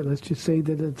thoughts, but let's just say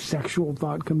that a sexual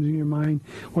thought comes in your mind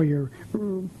while you're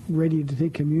ready to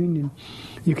take communion,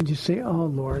 you can just say, oh,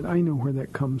 Lord, I know where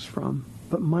that comes from,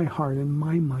 but my heart and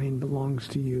my mind belongs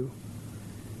to you.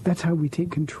 That's how we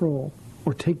take control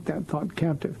or take that thought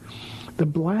captive. The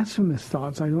blasphemous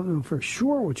thoughts, I don't know for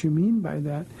sure what you mean by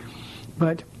that,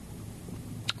 but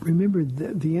remember,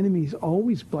 the enemy is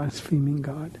always blaspheming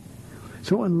God.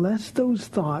 So unless those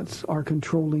thoughts are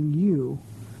controlling you,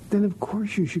 then of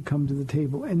course you should come to the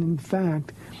table. And in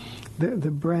fact,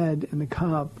 the bread and the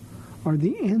cup are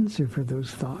the answer for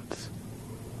those thoughts.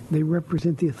 They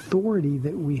represent the authority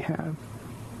that we have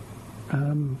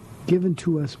given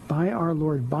to us by our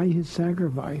Lord, by his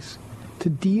sacrifice, to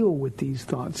deal with these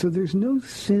thoughts. So there's no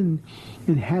sin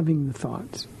in having the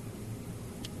thoughts.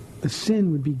 The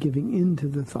sin would be giving in to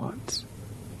the thoughts.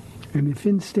 And if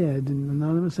instead, and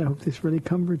Anonymous, I hope this really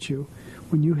comforts you,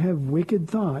 when you have wicked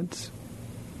thoughts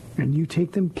and you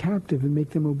take them captive and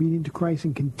make them obedient to Christ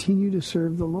and continue to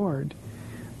serve the Lord,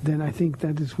 then I think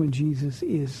that is when Jesus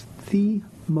is the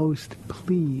most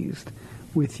pleased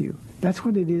with you. That's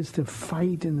what it is to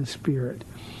fight in the Spirit.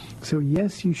 So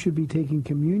yes, you should be taking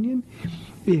communion.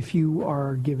 If you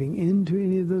are giving in to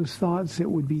any of those thoughts, it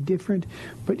would be different.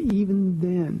 But even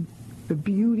then, the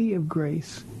beauty of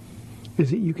grace is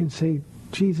that you can say,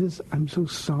 Jesus, I'm so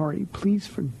sorry. Please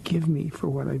forgive me for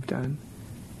what I've done.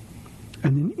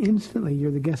 And then instantly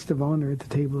you're the guest of honor at the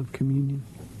table of communion.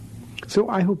 So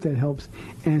I hope that helps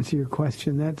answer your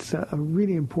question. That's a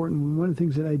really important one. One of the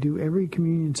things that I do every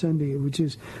Communion Sunday, which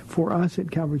is for us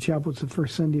at Calvary Chapel, it's the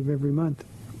first Sunday of every month.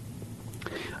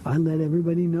 I let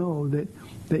everybody know that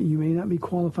you may not be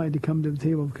qualified to come to the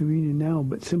table of communion now,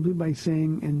 but simply by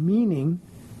saying and meaning,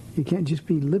 it can't just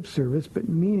be lip service, but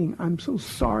meaning, I'm so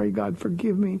sorry, God,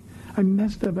 forgive me. I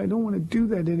messed up. I don't want to do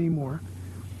that anymore.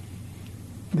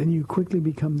 Then you quickly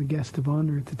become the guest of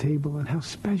honor at the table, and how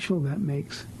special that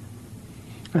makes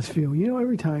us feel. You know,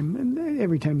 every time, and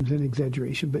every time is an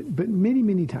exaggeration, but many,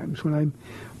 many times when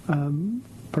I'm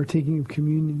partaking of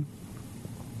communion,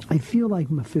 I feel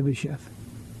like Mephibosheth,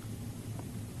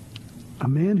 a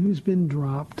man who's been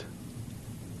dropped,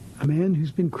 a man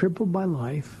who's been crippled by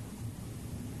life,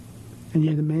 and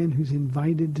yet a man who's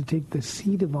invited to take the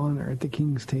seat of honor at the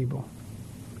king's table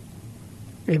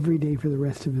every day for the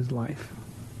rest of his life.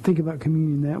 Think about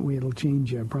communion that way. It'll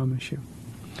change you, I promise you.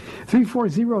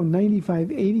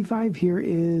 340-9585. Here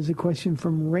is a question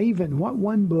from Raven. What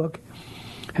one book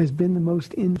has been the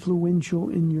most influential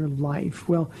in your life?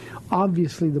 Well,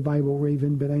 obviously the Bible,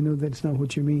 Raven, but I know that's not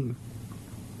what you mean.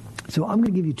 So I'm going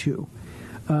to give you two.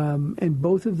 And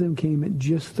both of them came at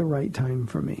just the right time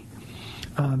for me.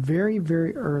 Very,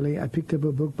 very early, I picked up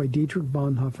a book by Dietrich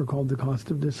Bonhoeffer called The Cost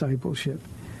of Discipleship.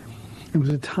 It was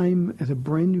a time as a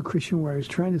brand new Christian where I was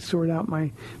trying to sort out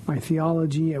my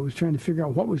theology. I was trying to figure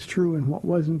out what was true and what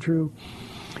wasn't true.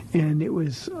 And it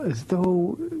was as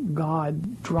though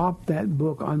God dropped that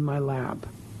book on my lap.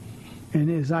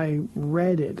 And as I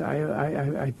read it,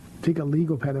 I take a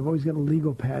legal pad. I've always got a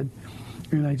legal pad.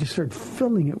 And I just started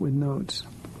filling it with notes.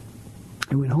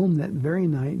 I went home that very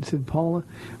night and said, Paula,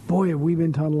 boy, have we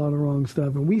been taught a lot of wrong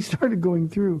stuff. And we started going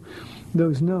through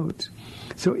those notes.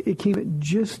 So it came at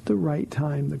just the right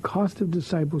time. The Cost of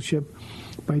Discipleship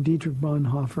by Dietrich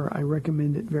Bonhoeffer. I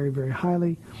recommend it very, very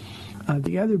highly.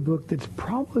 The other book that's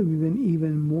probably been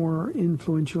even more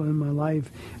influential in my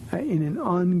life in an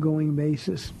ongoing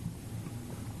basis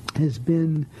has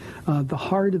been The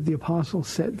Heart of the Apostle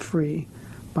Set Free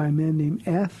by a man named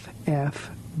F.F.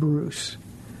 Bruce.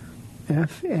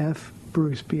 F.F.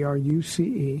 Bruce,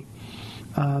 B-R-U-C-E.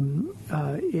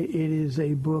 It is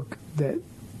a book that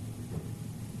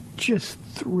just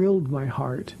thrilled my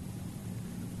heart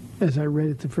as I read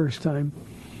it the first time,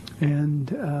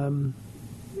 and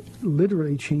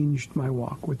literally changed my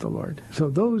walk with the Lord. So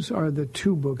those are the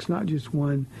two books, not just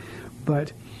one,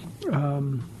 but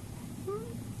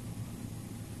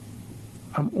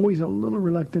I'm always a little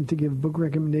reluctant to give book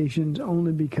recommendations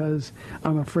only because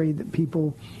I'm afraid that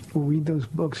people will read those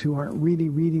books who aren't really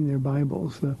reading their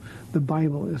Bibles. The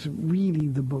Bible is really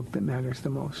the book that matters the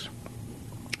most.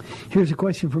 Here's a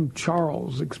question from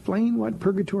Charles. Explain what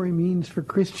purgatory means for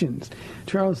Christians.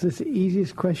 Charles, this is the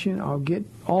easiest question I'll get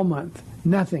all month.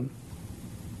 Nothing.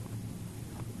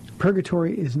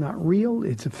 Purgatory is not real.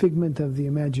 It's a figment of the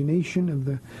imagination of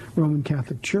the Roman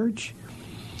Catholic Church.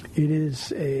 It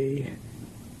is a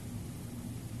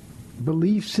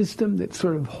belief system that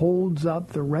sort of holds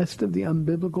up the rest of the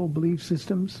unbiblical belief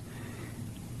systems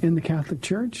in the Catholic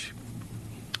Church.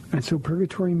 And so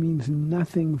purgatory means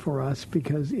nothing for us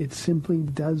because it simply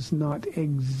does not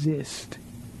exist.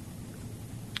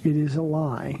 It is a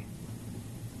lie.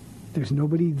 There's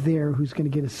nobody there who's going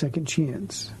to get a second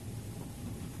chance.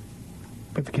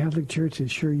 But the Catholic Church has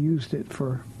sure used it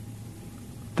for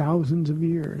thousands of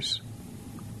years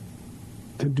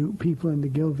to dupe people into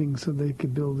giving so they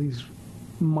could build these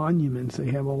monuments they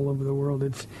have all over the world.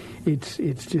 It's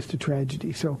just a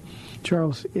tragedy. So,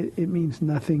 Charles, it means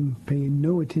nothing. Pay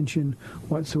no attention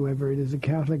whatsoever. It is a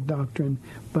Catholic doctrine,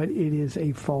 but it is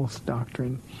a false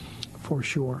doctrine for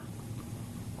sure.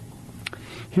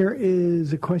 Here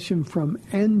is a question from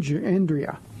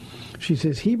Andrea. She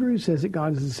says, Hebrews says that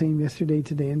God is the same yesterday,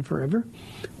 today, and forever.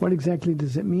 What exactly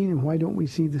does it mean, and why don't we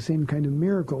see the same kind of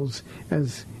miracles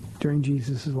as during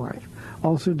Jesus' life?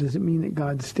 Also, does it mean that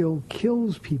God still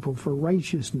kills people for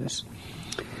righteousness?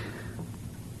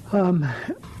 Andrew,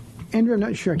 I'm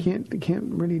not sure. I can't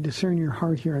really discern your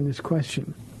heart here on this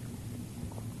question.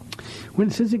 When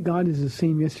it says that God is the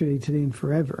same yesterday, today, and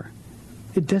forever,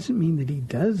 it doesn't mean that he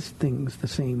does things the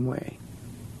same way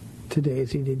today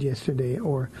as he did yesterday,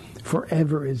 or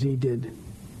forever as he did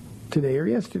today or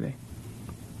yesterday.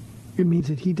 It means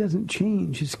that he doesn't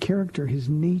change his character, his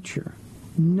nature.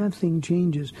 Nothing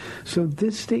changes. So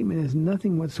this statement has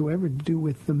nothing whatsoever to do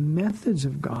with the methods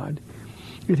of God.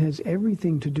 It has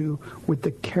everything to do with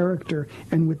the character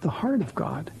and with the heart of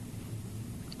God.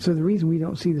 So the reason we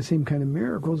don't see the same kind of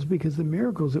miracles is because the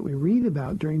miracles that we read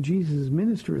about during Jesus'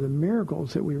 ministry, the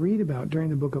miracles that we read about during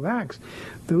the book of Acts,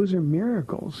 those are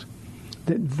miracles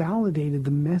that validated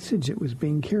the message that was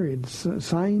being carried.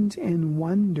 Signs and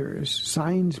wonders.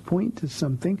 Signs point to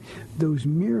something. Those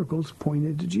miracles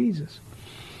pointed to Jesus.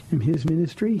 In his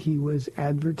ministry, he was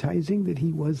advertising that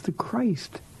he was the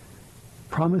Christ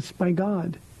promised by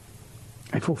God.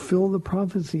 I fulfill the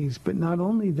prophecies, but not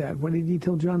only that. What did he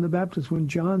tell John the Baptist when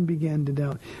John began to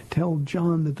doubt? Tell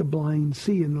John that the blind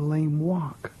see and the lame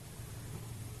walk.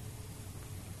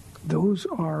 Those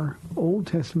are Old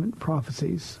Testament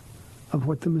prophecies of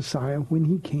what the Messiah, when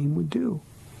he came, would do.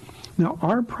 Now,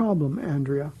 our problem,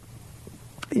 Andrea,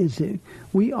 is that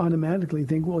we automatically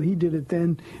think, well, he did it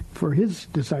then for his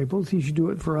disciples. He should do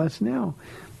it for us now.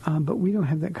 But we don't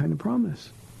have that kind of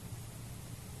promise.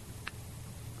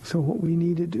 So what we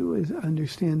need to do is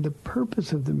understand the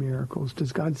purpose of the miracles.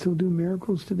 Does God still do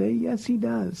miracles today? Yes, he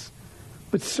does.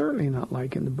 But certainly not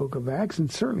like in the book of Acts. And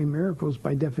certainly miracles,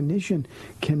 by definition,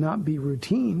 cannot be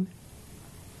routine.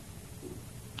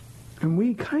 And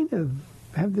we kind of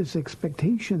have this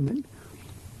expectation that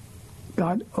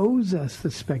God owes us the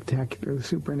spectacular, the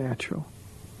supernatural.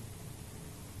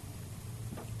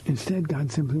 Instead,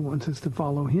 God simply wants us to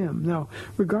follow him. Now,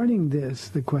 regarding this,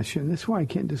 the question, this is why I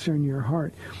can't discern your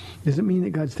heart. Does it mean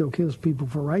that God still kills people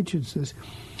for righteousness?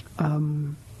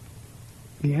 The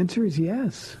answer is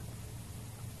yes.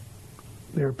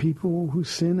 There are people who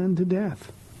sin unto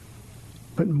death.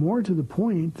 But more to the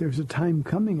point, there's a time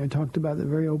coming. I talked about the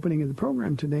very opening of the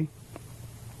program today.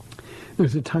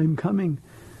 There's a time coming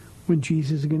when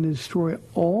Jesus is going to destroy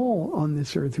all on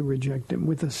this earth who reject him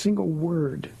with a single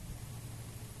word.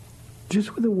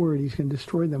 Just with a word, he's going to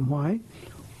destroy them. Why?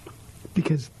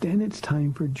 Because then it's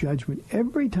time for judgment.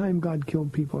 Every time God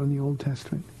killed people in the Old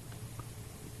Testament,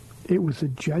 it was a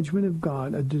judgment of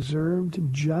God, a deserved,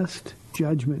 just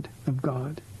judgment of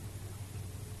God.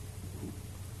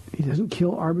 He doesn't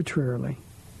kill arbitrarily.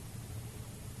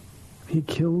 He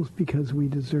kills because we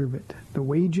deserve it. The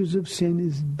wages of sin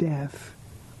is death.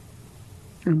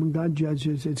 And when God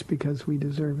judges, it's because we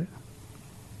deserve it.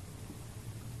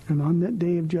 And on that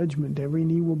day of judgment, every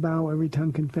knee will bow, every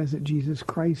tongue confess that Jesus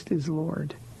Christ is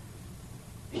Lord.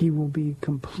 He will be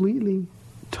completely,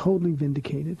 totally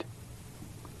vindicated.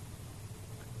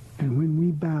 And when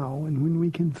we bow and when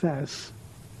we confess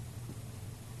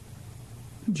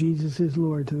Jesus is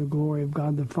Lord to the glory of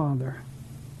God the Father,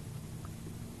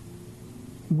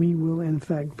 we will in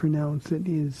fact pronounce that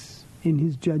is in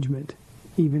his judgment,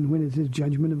 even when it's his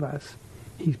judgment of us,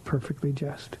 he's perfectly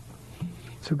just.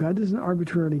 So God doesn't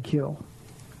arbitrarily kill.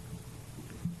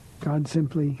 God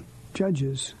simply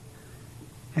judges,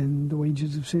 and the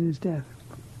wages of sin is death.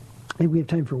 I think we have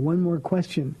time for one more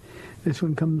question. This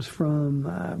one comes from,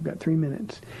 I've got 3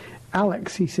 minutes.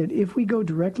 Alex, he said, if we go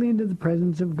directly into the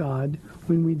presence of God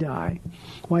when we die,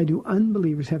 why do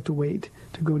unbelievers have to wait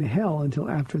to go to hell until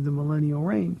after the millennial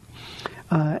reign?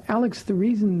 Alex, the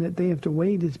reason that they have to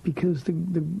wait is because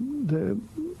the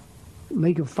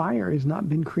lake of fire has not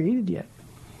been created yet.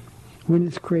 When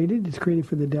it's created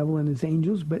for the devil and his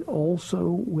angels, but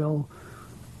also will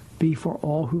be for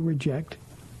all who reject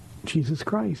Jesus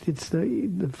Christ. It's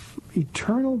the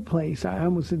eternal place. I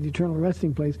almost said the eternal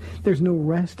resting place. There's no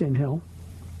rest in hell.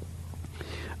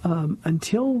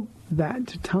 Until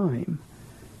that time,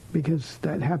 because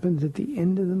that happens at the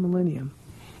end of the millennium.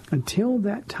 Until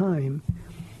that time,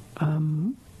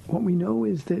 what we know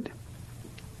is that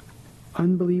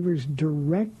unbelievers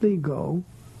directly go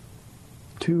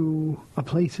to a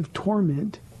place of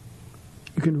torment.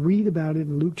 You can read about it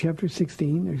in Luke chapter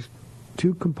 16. There's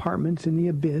two compartments in the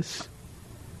abyss.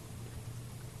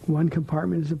 One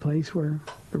compartment is a place where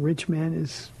the rich man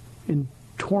is in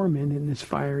torment in this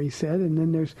fire, he said. And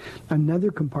then there's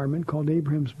another compartment called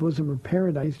Abraham's bosom, or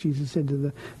paradise. Jesus said to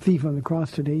the thief on the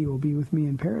cross, today you will be with me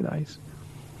in paradise.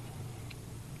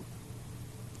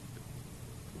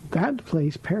 That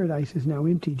place, paradise, is now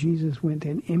empty. Jesus went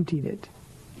and emptied it.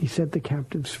 He set the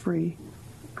captives free.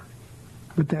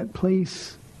 But that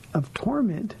place of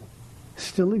torment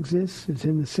still exists. It's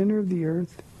in the center of the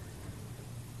earth.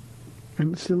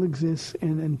 And it still exists.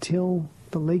 And until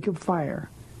the lake of fire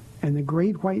and the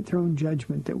great white throne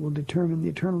judgment that will determine the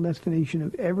eternal destination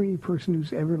of every person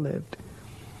who's ever lived,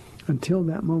 until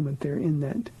that moment, they're in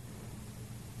that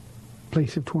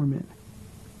place of torment.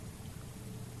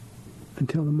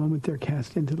 Until the moment they're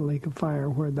cast into the lake of fire,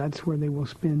 that's where they will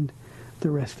spend the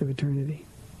rest of eternity.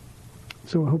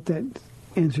 So I hope that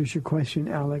answers your question,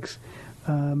 Alex.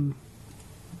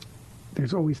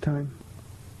 There's always time.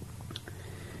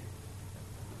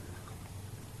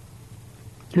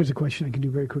 Here's a question I can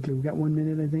do very quickly. We've got 1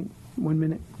 minute, I think. 1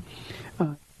 minute.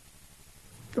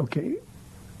 Okay.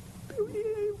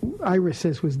 Iris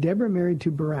says, was Deborah married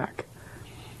to Barak?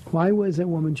 Why was that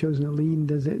woman chosen to lead, and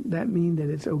does that mean that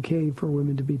it's okay for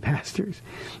women to be pastors?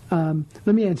 Let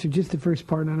me answer just the first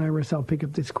part on Iris. I'll pick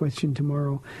up this question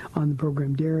tomorrow on the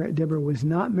program. Deborah was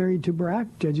not married to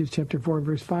Barak. Judges chapter 4,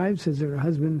 verse 5 says that her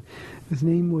husband, his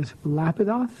name was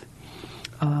Lapidoth.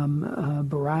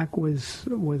 Barak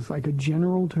was like a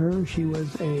general to her. She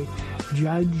was a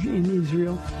judge in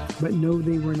Israel. But no,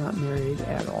 they were not married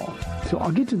at all. So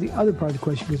I'll get to the other part of the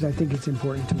question because I think it's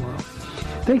important tomorrow.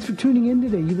 Thanks for tuning in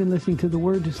today. You've been listening to The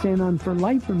Word to Stand On for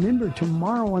Life. Remember,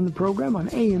 tomorrow on the program on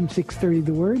AM 630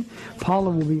 The Word, Paula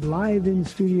will be live in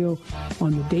studio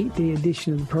on the date day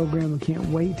edition of the program. I can't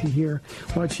wait to hear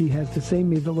what she has to say.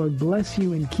 May the Lord bless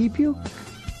you and keep you.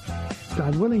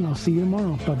 God willing, I'll see you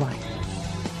tomorrow. Bye-bye.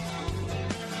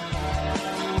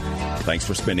 Thanks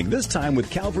for spending this time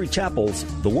with Calvary Chapel's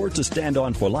The Word to Stand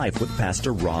On for Life with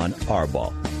Pastor Ron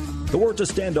Arbaugh. The Word to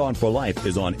Stand On for Life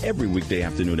is on every weekday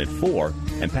afternoon at 4,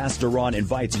 and Pastor Ron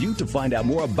invites you to find out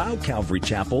more about Calvary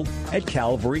Chapel at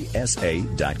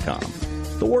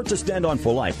calvarysa.com. The Word to Stand On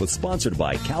for Life was sponsored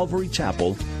by Calvary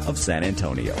Chapel of San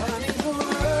Antonio.